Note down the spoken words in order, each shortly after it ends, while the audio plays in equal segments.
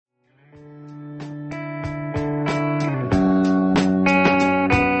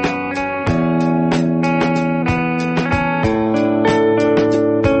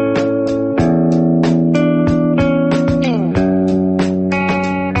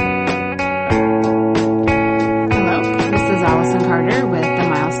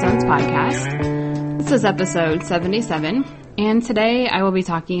This is episode 77, and today I will be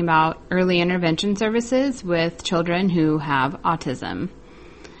talking about early intervention services with children who have autism.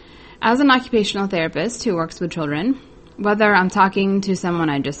 As an occupational therapist who works with children, whether I'm talking to someone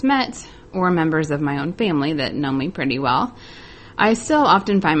I just met or members of my own family that know me pretty well, I still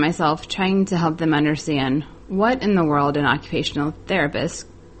often find myself trying to help them understand what in the world an occupational therapist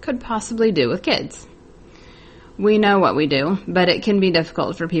could possibly do with kids. We know what we do, but it can be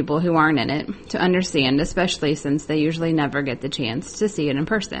difficult for people who aren't in it to understand, especially since they usually never get the chance to see it in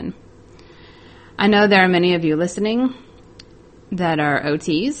person. I know there are many of you listening that are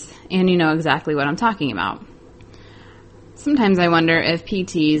OTs, and you know exactly what I'm talking about. Sometimes I wonder if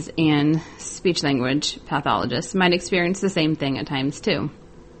PTs and speech-language pathologists might experience the same thing at times too.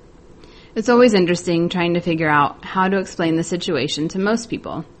 It's always interesting trying to figure out how to explain the situation to most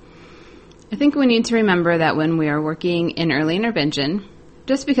people. I think we need to remember that when we are working in early intervention,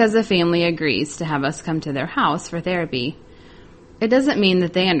 just because a family agrees to have us come to their house for therapy, it doesn't mean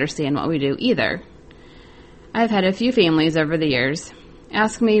that they understand what we do either. I've had a few families over the years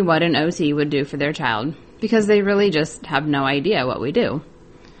ask me what an OT would do for their child because they really just have no idea what we do.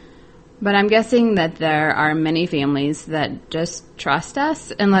 But I'm guessing that there are many families that just trust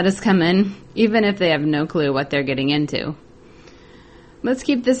us and let us come in, even if they have no clue what they're getting into. Let's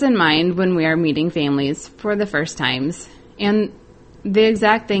keep this in mind when we are meeting families for the first times, and the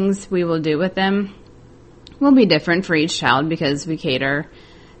exact things we will do with them will be different for each child because we cater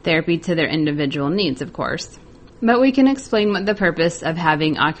therapy to their individual needs, of course. But we can explain what the purpose of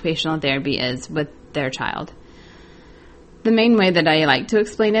having occupational therapy is with their child. The main way that I like to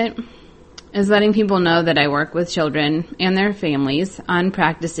explain it is letting people know that I work with children and their families on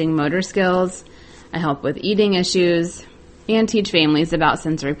practicing motor skills. I help with eating issues and teach families about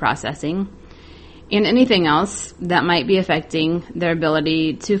sensory processing and anything else that might be affecting their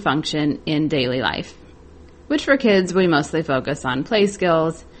ability to function in daily life, which for kids we mostly focus on play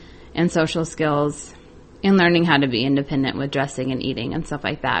skills and social skills and learning how to be independent with dressing and eating and stuff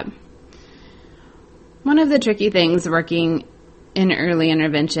like that. One of the tricky things working in early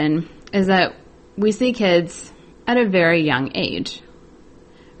intervention is that we see kids at a very young age.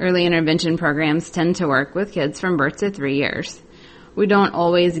 Early intervention programs tend to work with kids from birth to 3 years. We don't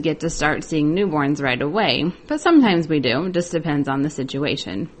always get to start seeing newborns right away, but sometimes we do. It just depends on the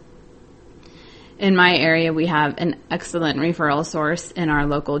situation. In my area, we have an excellent referral source in our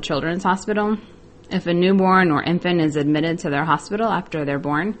local children's hospital. If a newborn or infant is admitted to their hospital after they're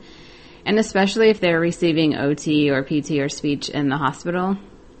born, and especially if they're receiving OT or PT or speech in the hospital,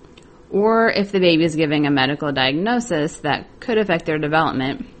 or if the baby is giving a medical diagnosis that could affect their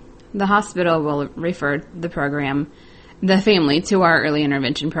development, the hospital will refer the family to our early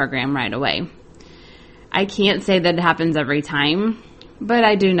intervention program right away. I can't say that it happens every time, but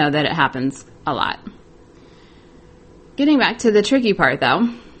I do know that it happens a lot. Getting back to the tricky part though,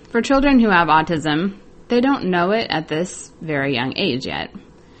 for children who have autism, they don't know it at this very young age yet.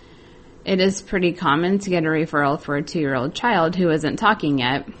 It is pretty common to get a referral for a 2-year-old child who isn't talking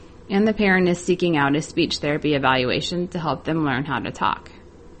yet, and the parent is seeking out a speech therapy evaluation to help them learn how to talk.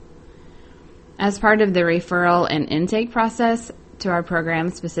 As part of the referral and intake process to our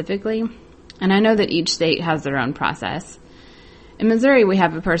program specifically, and I know that each state has their own process, in Missouri we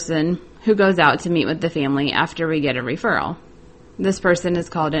have a person who goes out to meet with the family after we get a referral. This person is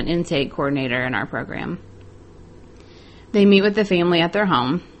called an intake coordinator in our program. They meet with the family at their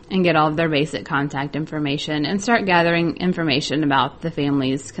home and get all of their basic contact information and start gathering information about the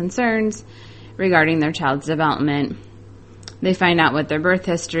family's concerns regarding their child's development. They find out what their birth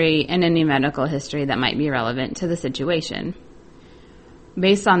history and any medical history that might be relevant to the situation.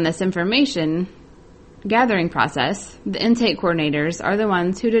 Based on this information gathering process, the intake coordinators are the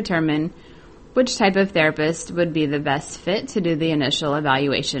ones who determine which type of therapist would be the best fit to do the initial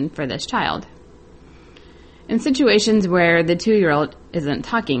evaluation for this child. In situations where the 2-year-old isn't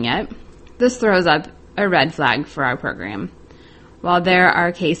talking yet, this throws up a red flag for our program. While there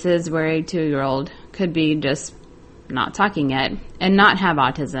are cases where a 2-year-old could be just not talking yet and not have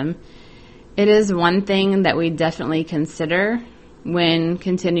autism, it is one thing that we definitely consider when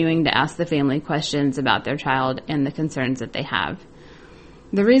continuing to ask the family questions about their child and the concerns that they have.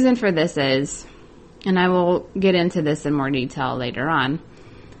 The reason for this is, and I will get into this in more detail later on,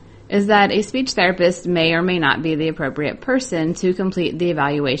 is that a speech therapist may or may not be the appropriate person to complete the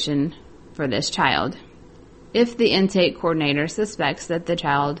evaluation for this child. If the intake coordinator suspects that the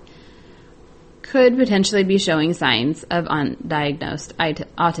child could potentially be showing signs of undiagnosed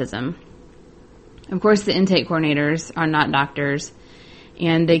autism. Of course, the intake coordinators are not doctors,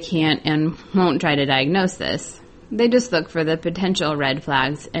 and they can't and won't try to diagnose this. They just look for the potential red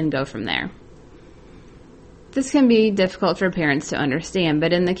flags and go from there. This can be difficult for parents to understand,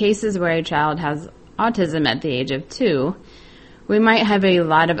 but in the cases where a child has autism at the age of 2, we might have a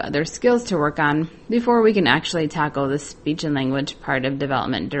lot of other skills to work on before we can actually tackle the speech and language part of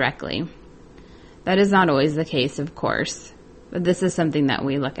development directly. That is not always the case, of course, but this is something that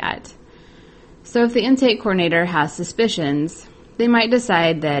we look at. So if the intake coordinator has suspicions, they might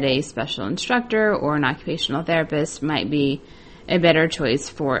decide that a special instructor or an occupational therapist might be a better choice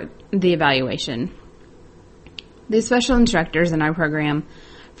for the evaluation. The special instructors in our program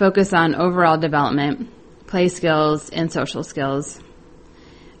focus on overall development, play skills, and social skills,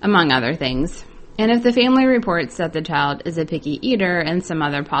 among other things. And if the family reports that the child is a picky eater and some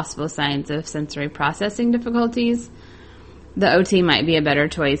other possible signs of sensory processing difficulties, the OT might be a better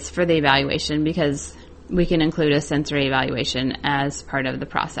choice for the evaluation because we can include a sensory evaluation as part of the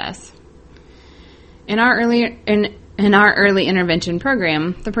process. In our early intervention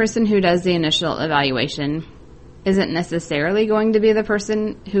program, the person who does the initial evaluation isn't necessarily going to be the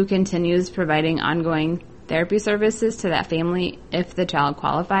person who continues providing ongoing therapy services to that family if the child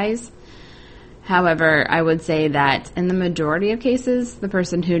qualifies. However, I would say that in the majority of cases, the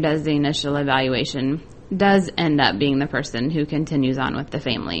person who does the initial evaluation does end up being the person who continues on with the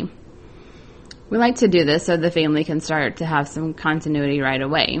family. We like to do this so the family can start to have some continuity right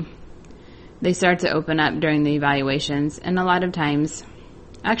away. They start to open up during the evaluations and a lot of times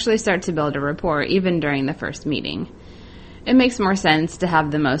actually start to build a rapport even during the first meeting. It makes more sense to have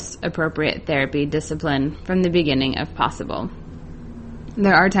the most appropriate therapy discipline from the beginning if possible.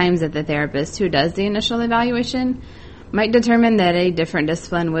 There are times that the therapist who does the initial evaluation might determine that a different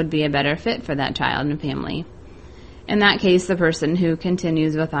discipline would be a better fit for that child and family. In that case, the person who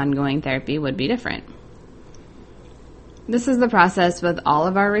continues with ongoing therapy would be different. This is the process with all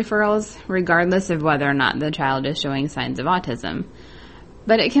of our referrals, regardless of whether or not the child is showing signs of autism.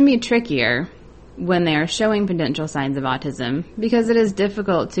 But it can be trickier when they are showing potential signs of autism because it is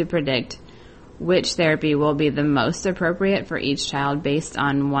difficult to predict which therapy will be the most appropriate for each child based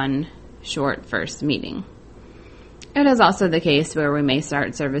on one short first meeting. It is also the case where we may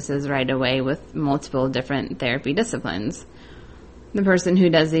start services right away with multiple different therapy disciplines. The person who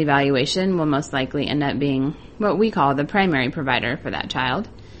does the evaluation will most likely end up being what we call the primary provider for that child,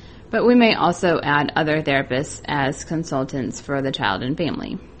 but we may also add other therapists as consultants for the child and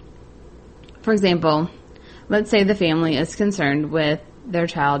family. For example, let's say the family is concerned with their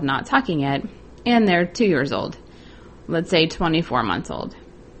child not talking yet, and they're 2 years old, let's say 24 months old.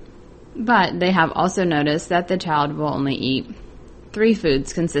 But they have also noticed that the child will only eat 3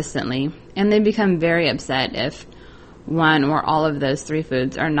 foods consistently, and they become very upset if one or all of those 3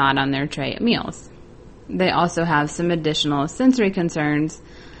 foods are not on their tray at meals. They also have some additional sensory concerns,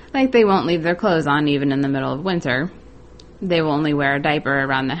 like they won't leave their clothes on even in the middle of winter. They will only wear a diaper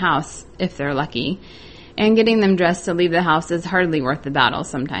around the house if they're lucky, and getting them dressed to leave the house is hardly worth the battle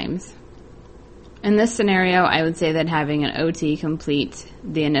sometimes. In this scenario, I would say that having an OT complete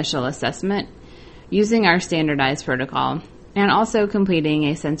the initial assessment using our standardized protocol and also completing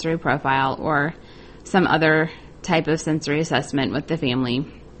a sensory profile or some other type of sensory assessment with the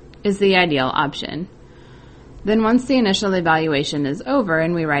family is the ideal option. Then once the initial evaluation is over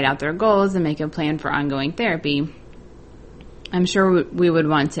and we write out their goals and make a plan for ongoing therapy, I'm sure we would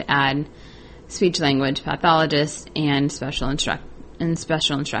want to add speech-language pathologists and special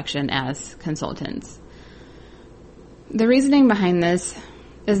instruction as consultants. The reasoning behind this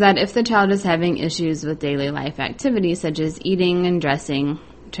is that if the child is having issues with daily life activities such as eating and dressing,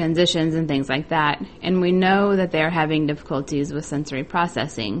 transitions and things like that, and we know that they're having difficulties with sensory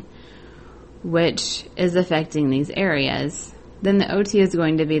processing, which is affecting these areas, then the OT is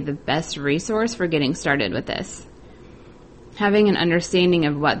going to be the best resource for getting started with this. Having an understanding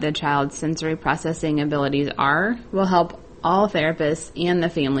of what the child's sensory processing abilities are will help all therapists and the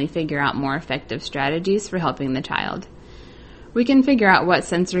family figure out more effective strategies for helping the child. We can figure out what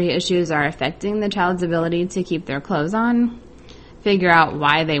sensory issues are affecting the child's ability to keep their clothes on, figure out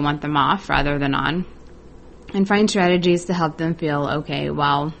why they want them off rather than on, and find strategies to help them feel okay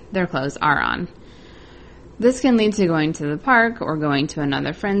while their clothes are on. This can lead to going to the park or going to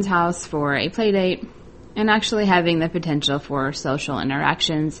another friend's house for a play date and actually having the potential for social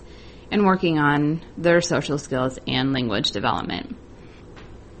interactions and working on their social skills and language development.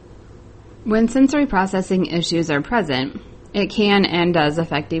 When sensory processing issues are present, it can and does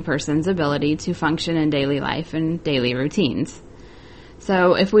affect a person's ability to function in daily life and daily routines.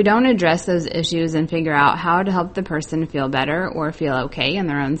 So if we don't address those issues and figure out how to help the person feel better or feel okay in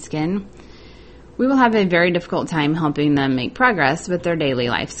their own skin, we will have a very difficult time helping them make progress with their daily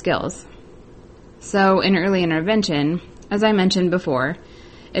life skills. So in early intervention, as I mentioned before,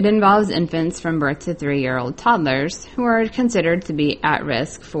 It involves infants from birth to 3-year-old toddlers who are considered to be at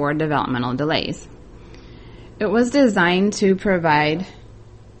risk for developmental delays. It was designed to provide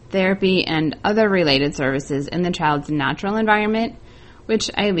therapy and other related services in the child's natural environment, which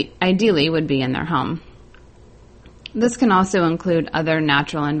ideally would be in their home. This can also include other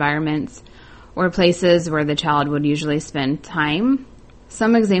natural environments or places where the child would usually spend time.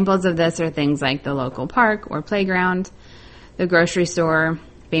 Some examples of this are things like the local park or playground, the grocery store,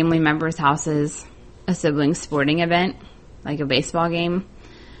 family members' houses, a sibling sporting event, like a baseball game,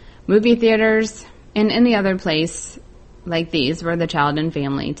 movie theaters, and any other place like these where the child and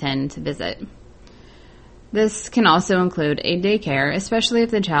family tend to visit. This can also include a daycare, especially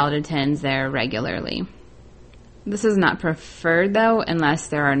if the child attends there regularly. This is not preferred, though, unless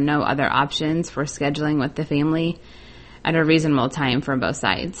there are no other options for scheduling with the family at a reasonable time for both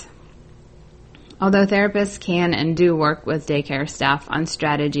sides. Although therapists can and do work with daycare staff on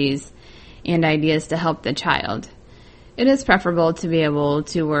strategies and ideas to help the child, it is preferable to be able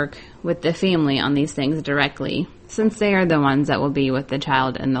to work with the family on these things directly, since they are the ones that will be with the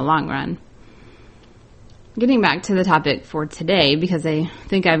child in the long run. Getting back to the topic for today, because I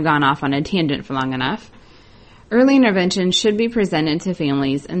think I've gone off on a tangent for long enough, early intervention should be presented to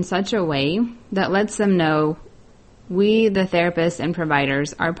families in such a way that lets them know we, the therapists and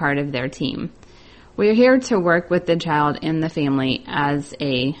providers, are part of their team. We are here to work with the child and the family as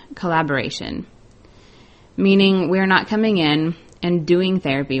a collaboration, meaning we are not coming in and doing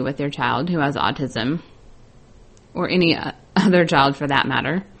therapy with your child who has autism, or any other child for that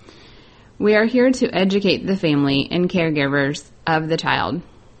matter. We are here to educate the family and caregivers of the child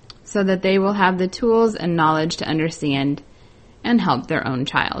so that they will have the tools and knowledge to understand and help their own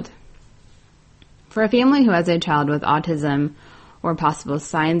child. For a family who has a child with autism or possible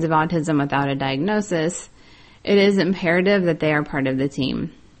signs of autism without a diagnosis, it is imperative that they are part of the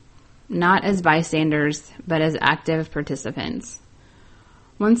team, not as bystanders, but as active participants.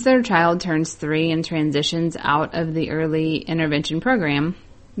 Once their child turns 3 and transitions out of the early intervention program,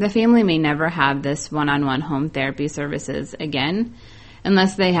 the family may never have this one-on-one home therapy services again,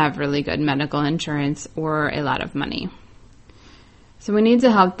 unless they have really good medical insurance or a lot of money. So we need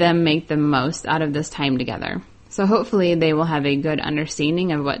to help them make the most out of this time together. So hopefully they will have a good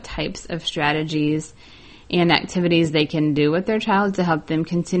understanding of what types of strategies and activities they can do with their child to help them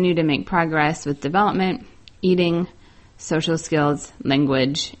continue to make progress with development, eating, social skills,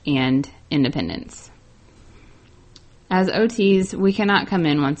 language, and independence. As OTs, we cannot come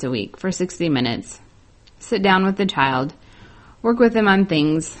in once a week for 60 minutes, sit down with the child, work with them on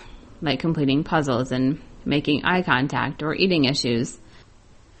things like completing puzzles and making eye contact or eating issues,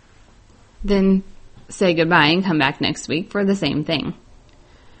 then say goodbye and come back next week for the same thing.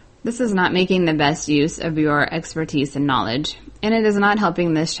 This is not making the best use of your expertise and knowledge, and it is not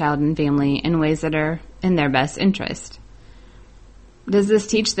helping this child and family in ways that are in their best interest. Does this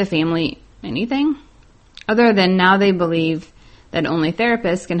teach the family anything? Other than now they believe that only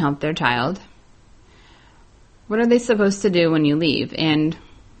therapists can help their child. What are they supposed to do when you leave? And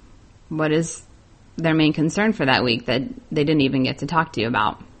what is their main concern for that week that they didn't even get to talk to you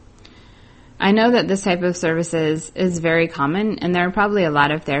about? I know that this type of services is very common, and there are probably a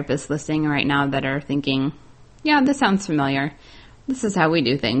lot of therapists listening right now that are thinking, yeah, this sounds familiar. This is how we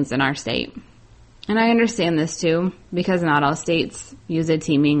do things in our state. And I understand this too, because not all states use a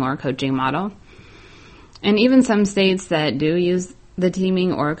teaming or coaching model. And even some states that do use the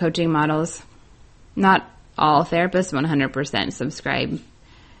teaming or coaching models, not all therapists 100% subscribe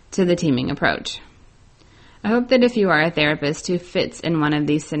to the teaming approach. I hope that if you are a therapist who fits in one of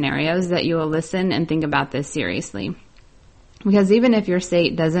these scenarios, that you will listen and think about this seriously. Because even if your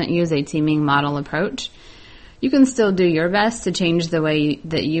state doesn't use a teaming model approach, you can still do your best to change the way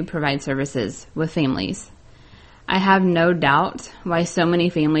that you provide services with families. I have no doubt why so many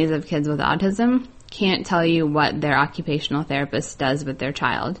families of kids with autism can't tell you what their occupational therapist does with their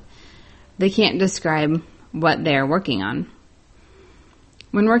child. They can't describe what they're working on.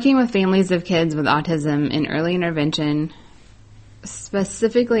 When working with families of kids with autism in early intervention,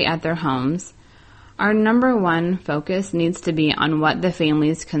 specifically at their homes, our number one focus needs to be on what the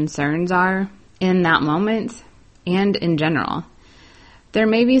family's concerns are in that moment and in general. There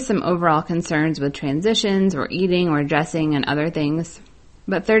may be some overall concerns with transitions or eating or dressing and other things,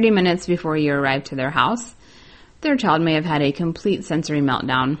 but 30 minutes before you arrive to their house, their child may have had a complete sensory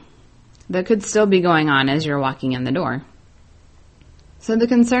meltdown that could still be going on as you're walking in the door. So the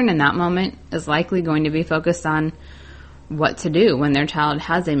concern in that moment is likely going to be focused on what to do when their child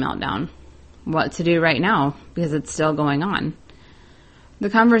has a meltdown, what to do right now because it's still going on.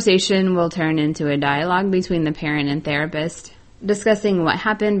 The conversation will turn into a dialogue between the parent and therapist discussing what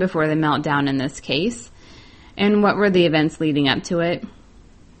happened before the meltdown in this case, and what were the events leading up to it,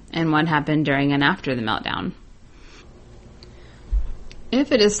 and what happened during and after the meltdown.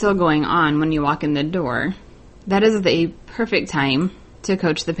 If it is still going on when you walk in the door, that is the perfect time to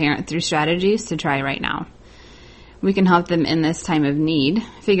coach the parent through strategies to try right now. We can help them in this time of need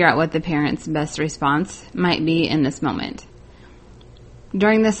figure out what the parent's best response might be in this moment.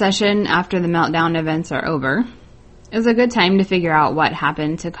 During the session after the meltdown events are over, is a good time to figure out what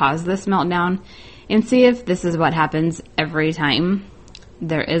happened to cause this meltdown and see if this is what happens every time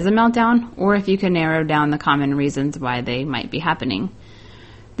there is a meltdown, or if you can narrow down the common reasons why they might be happening.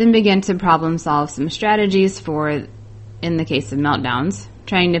 Then begin to problem solve some strategies for, in the case of meltdowns,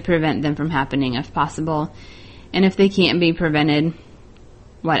 trying to prevent them from happening if possible, and if they can't be prevented,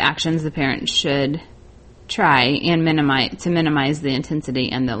 what actions the parent should try and minimize the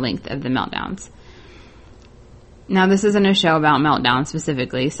intensity and the length of the meltdowns. Now, this isn't a show about meltdowns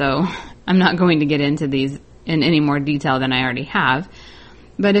specifically, so I'm not going to get into these in any more detail than I already have.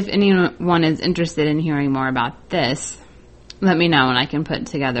 But if anyone is interested in hearing more about this, let me know and I can put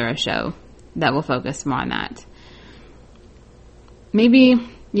together a show that will focus more on that. Maybe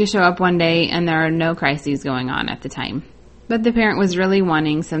you show up one day and there are no crises going on at the time, but the parent was really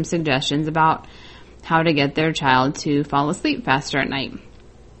wanting some suggestions about how to get their child to fall asleep faster at night.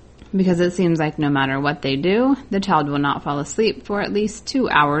 Because it seems like no matter what they do, the child will not fall asleep for at least 2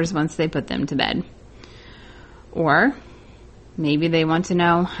 hours once they put them to bed. Or maybe they want to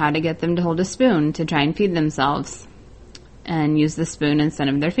know how to get them to hold a spoon to try and feed themselves and use the spoon instead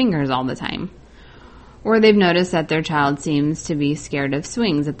of their fingers all the time. Or they've noticed that their child seems to be scared of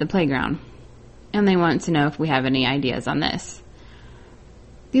swings at the playground, and they want to know if we have any ideas on this.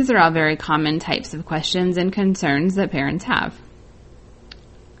 These are all very common types of questions and concerns that parents have.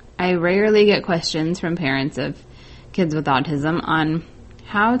 I rarely get questions from parents of kids with autism on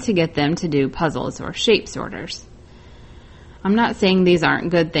how to get them to do puzzles or shape sorters. I'm not saying these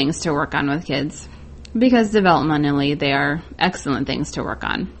aren't good things to work on with kids, because developmentally they are excellent things to work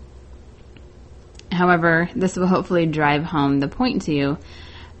on. However, this will hopefully drive home the point to you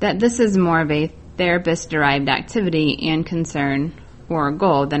that this is more of a therapist-derived activity and concern or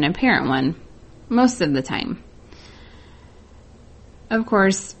goal than a parent one, most of the time. Of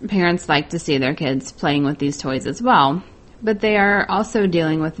course, parents like to see their kids playing with these toys as well, but they are also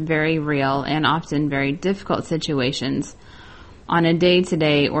dealing with very real and often very difficult situations on a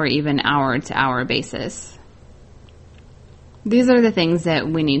day-to-day or even hour-to-hour basis. These are the things that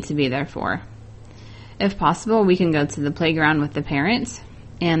we need to be there for. If possible, we can go to the playground with the parent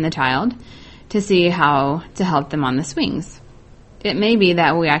and the child to see how to help them on the swings. It may be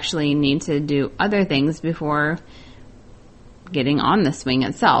that we actually need to do other things before getting on the swing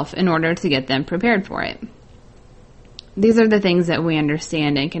itself in order to get them prepared for it. These are the things that we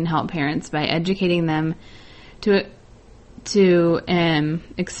understand and can help parents by educating them to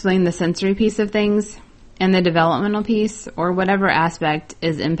explain the sensory piece of things and the developmental piece, or whatever aspect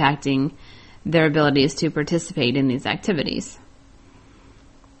is impacting their abilities to participate in these activities.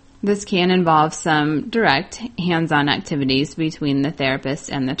 This can involve some direct hands-on activities between the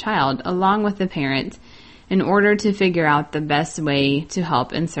therapist and the child, along with the parent, in order to figure out the best way to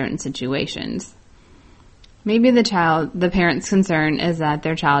help in certain situations. Maybe the parent's concern is that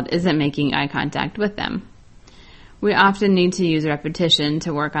their child isn't making eye contact with them. We often need to use repetition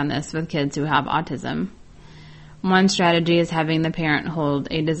to work on this with kids who have autism. One strategy is having the parent hold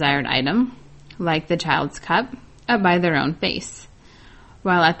a desired item, like the child's cup, up by their own face.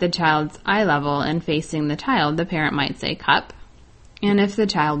 While at the child's eye level and facing the child, the parent might say cup, and if the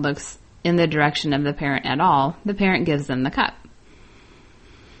child looks in the direction of the parent at all, the parent gives them the cup.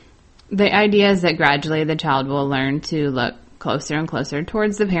 The idea is that gradually the child will learn to look closer and closer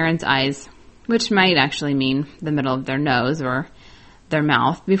towards the parent's eyes, which might actually mean the middle of their nose or their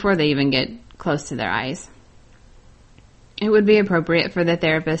mouth before they even get close to their eyes. It would be appropriate for the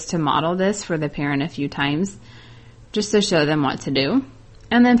therapist to model this for the parent a few times, just to show them what to do,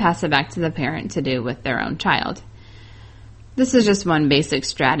 and then pass it back to the parent to do with their own child. This is just one basic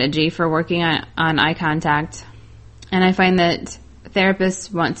strategy for working on eye contact, and I find that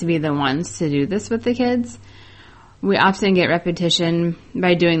therapists want to be the ones to do this with the kids. We often get repetition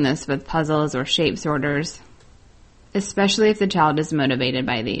by doing this with puzzles or shape sorters, especially if the child is motivated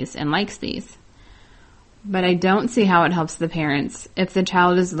by these and likes these. But I don't see how it helps the parents if the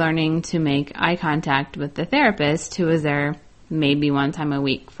child is learning to make eye contact with the therapist, who is there maybe one time a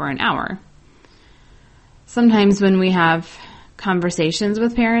week for an hour. Sometimes when we have conversations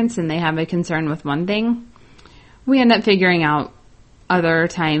with parents and they have a concern with one thing, we end up figuring out other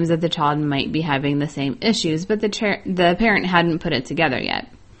times that the child might be having the same issues, but the parent hadn't put it together yet.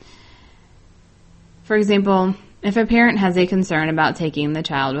 For example, if a parent has a concern about taking the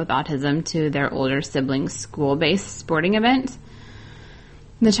child with autism to their older sibling's school-based sporting event,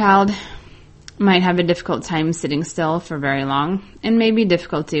 the child might have a difficult time sitting still for very long and maybe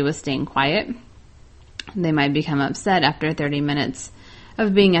difficulty with staying quiet. They might become upset after 30 minutes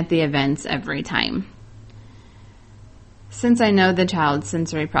of being at the events every time. Since I know the child's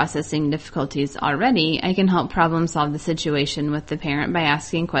sensory processing difficulties already, I can help problem solve the situation with the parent by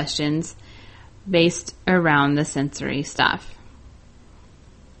asking questions based around the sensory stuff.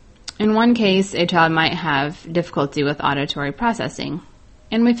 In one case, a child might have difficulty with auditory processing,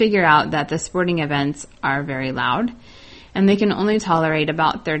 and we figure out that the sporting events are very loud, and they can only tolerate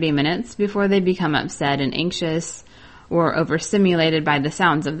about 30 minutes before they become upset and anxious or overstimulated by the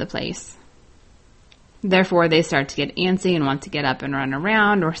sounds of the place. Therefore, they start to get antsy and want to get up and run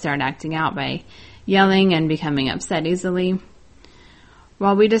around or start acting out by yelling and becoming upset easily.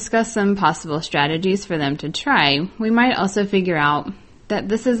 While we discuss some possible strategies for them to try, we might also figure out that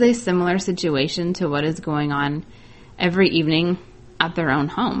this is a similar situation to what is going on every evening at their own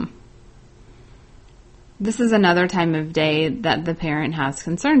home. This is another time of day that the parent has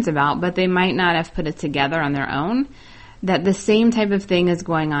concerns about, but they might not have put it together on their own, that the same type of thing is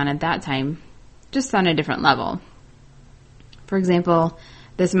going on at that time, just on a different level. For example,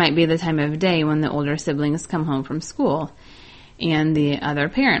 this might be the time of day when the older siblings come home from school, and the other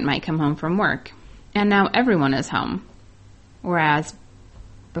parent might come home from work, and now everyone is home. Whereas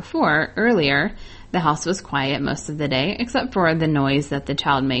earlier, the house was quiet most of the day, except for the noise that the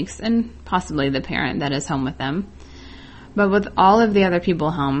child makes and possibly the parent that is home with them. But with all of the other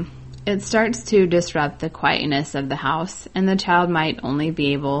people home, it starts to disrupt the quietness of the house, and the child might only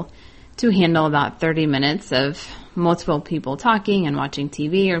be able to handle about 30 minutes of multiple people talking and watching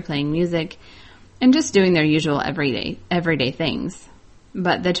TV or playing music and just doing their usual everyday things.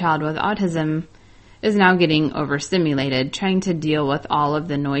 But the child with autism is now getting overstimulated, trying to deal with all of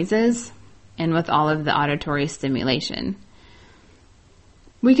the noises and with all of the auditory stimulation.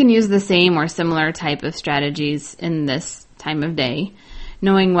 We can use the same or similar type of strategies in this time of day,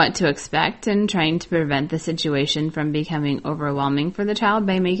 knowing what to expect and trying to prevent the situation from becoming overwhelming for the child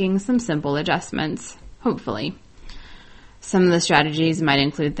by making some simple adjustments, hopefully. Some of the strategies might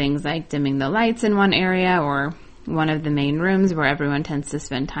include things like dimming the lights in one area or one of the main rooms where everyone tends to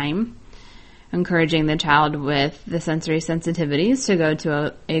spend time, encouraging the child with the sensory sensitivities to go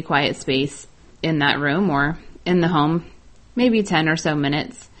to a quiet space in that room or in the home, maybe 10 or so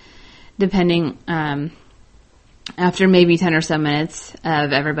minutes, depending, after maybe 10 or so minutes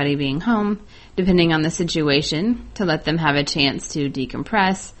of everybody being home, depending on the situation, to let them have a chance to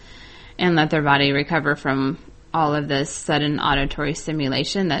decompress and let their body recover from all of this sudden auditory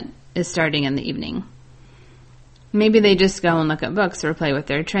stimulation that is starting in the evening. Maybe they just go and look at books or play with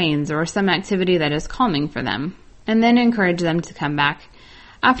their trains or some activity that is calming for them, and then encourage them to come back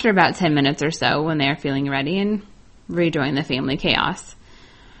after about 10 minutes or so when they are feeling ready and rejoin the family chaos.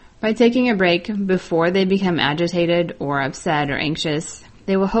 By taking a break before they become agitated or upset or anxious,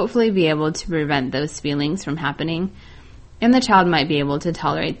 they will hopefully be able to prevent those feelings from happening, and the child might be able to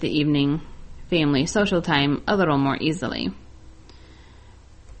tolerate the evening family social time a little more easily.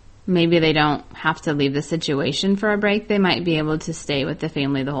 Maybe they don't have to leave the situation for a break. They might be able to stay with the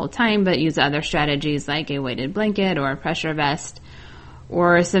family the whole time, but use other strategies like a weighted blanket or a pressure vest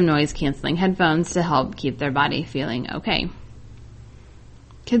or some noise-canceling headphones to help keep their body feeling okay.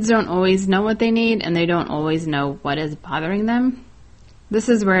 Kids don't always know what they need, and they don't always know what is bothering them. This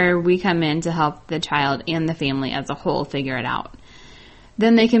is where we come in to help the child and the family as a whole figure it out.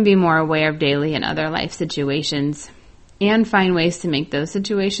 Then they can be more aware of daily and other life situations and find ways to make those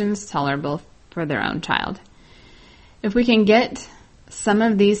situations tolerable for their own child. If we can get some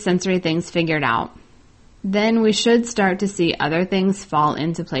of these sensory things figured out, then we should start to see other things fall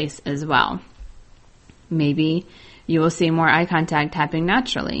into place as well. Maybe you will see more eye contact happening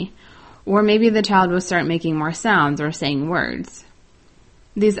naturally, or maybe the child will start making more sounds or saying words.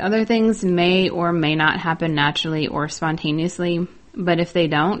 These other things may or may not happen naturally or spontaneously, but if they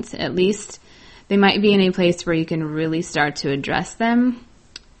don't, at least they might be in a place where you can really start to address them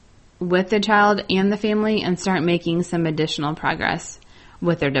with the child and the family and start making some additional progress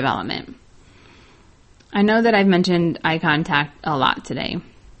with their development. I know that I've mentioned eye contact a lot today,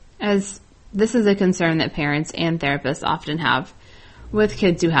 as this is a concern that parents and therapists often have with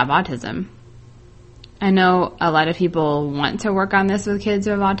kids who have autism. I know a lot of people want to work on this with kids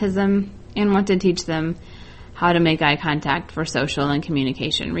who have autism and want to teach them how to make eye contact for social and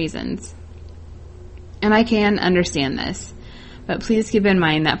communication reasons. And I can understand this, But please keep in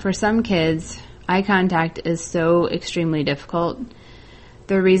mind that for some kids, eye contact is so extremely difficult.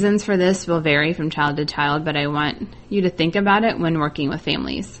 The reasons for this will vary from child to child, but I want you to think about it when working with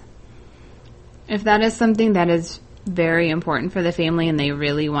families. If that is something that is very important for the family and they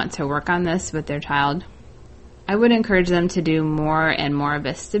really want to work on this with their child, I would encourage them to do more and more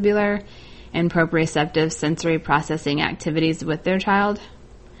vestibular and proprioceptive sensory processing activities with their child.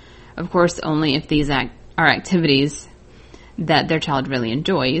 Of course, only if these are activities that their child really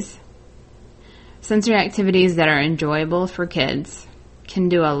enjoys. Sensory activities that are enjoyable for kids can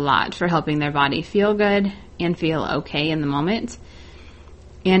do a lot for helping their body feel good and feel okay in the moment.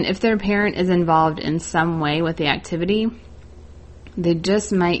 And if their parent is involved in some way with the activity, they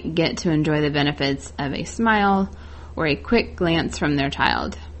just might get to enjoy the benefits of a smile or a quick glance from their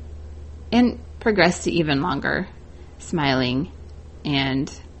child and progress to even longer smiling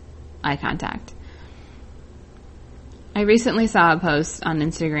and eye contact. I recently saw a post on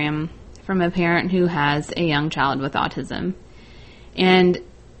Instagram from a parent who has a young child with autism, and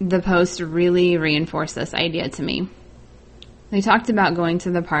the post really reinforced this idea to me. They talked about going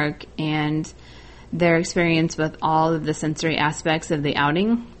to the park and their experience with all of the sensory aspects of the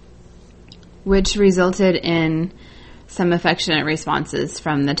outing, which resulted in some affectionate responses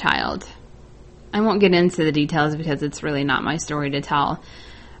from the child. I won't get into the details because it's really not my story to tell,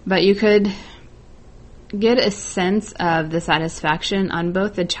 but you could get a sense of the satisfaction on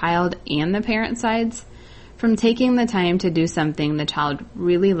both the child and the parent sides from taking the time to do something the child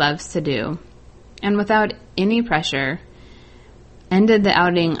really loves to do, and without any pressure, ended the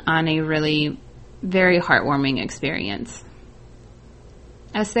outing on a really very heartwarming experience.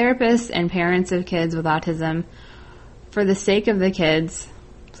 As therapists and parents of kids with autism, for the sake of the kids,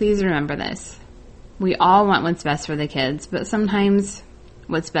 please remember this. We all want what's best for the kids, but sometimes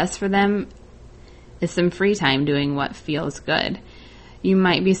what's best for them is some free time doing what feels good. You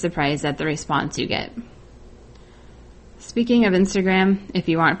might be surprised at the response you get. Speaking of Instagram, if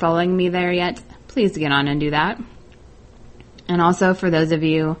you aren't following me there yet, please get on and do that. And also for those of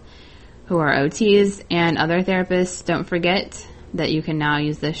you who are OTs and other therapists, don't forget that you can now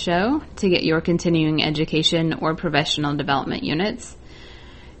use this show to get your continuing education or professional development units.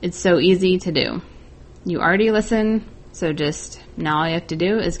 It's so easy to do. You already listen, so just now all you have to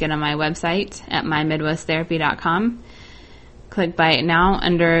do is get on my website at mymidwesttherapy.com, click Buy It Now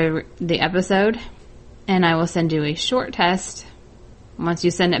under the episode, and I will send you a short test. Once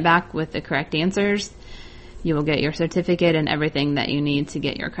you send it back with the correct answers, you will get your certificate and everything that you need to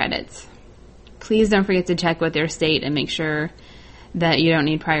get your credits. Please don't forget to check with your state and make sure that you don't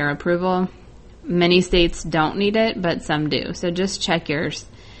need prior approval. Many states don't need it, but some do, so just check yours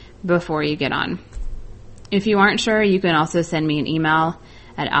before you get on. If you aren't sure, you can also send me an email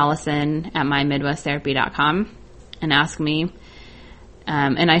at allison@mymidwesttherapy.com and ask me,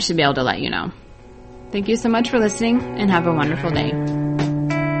 and I should be able to let you know. Thank you so much for listening, and have a wonderful day.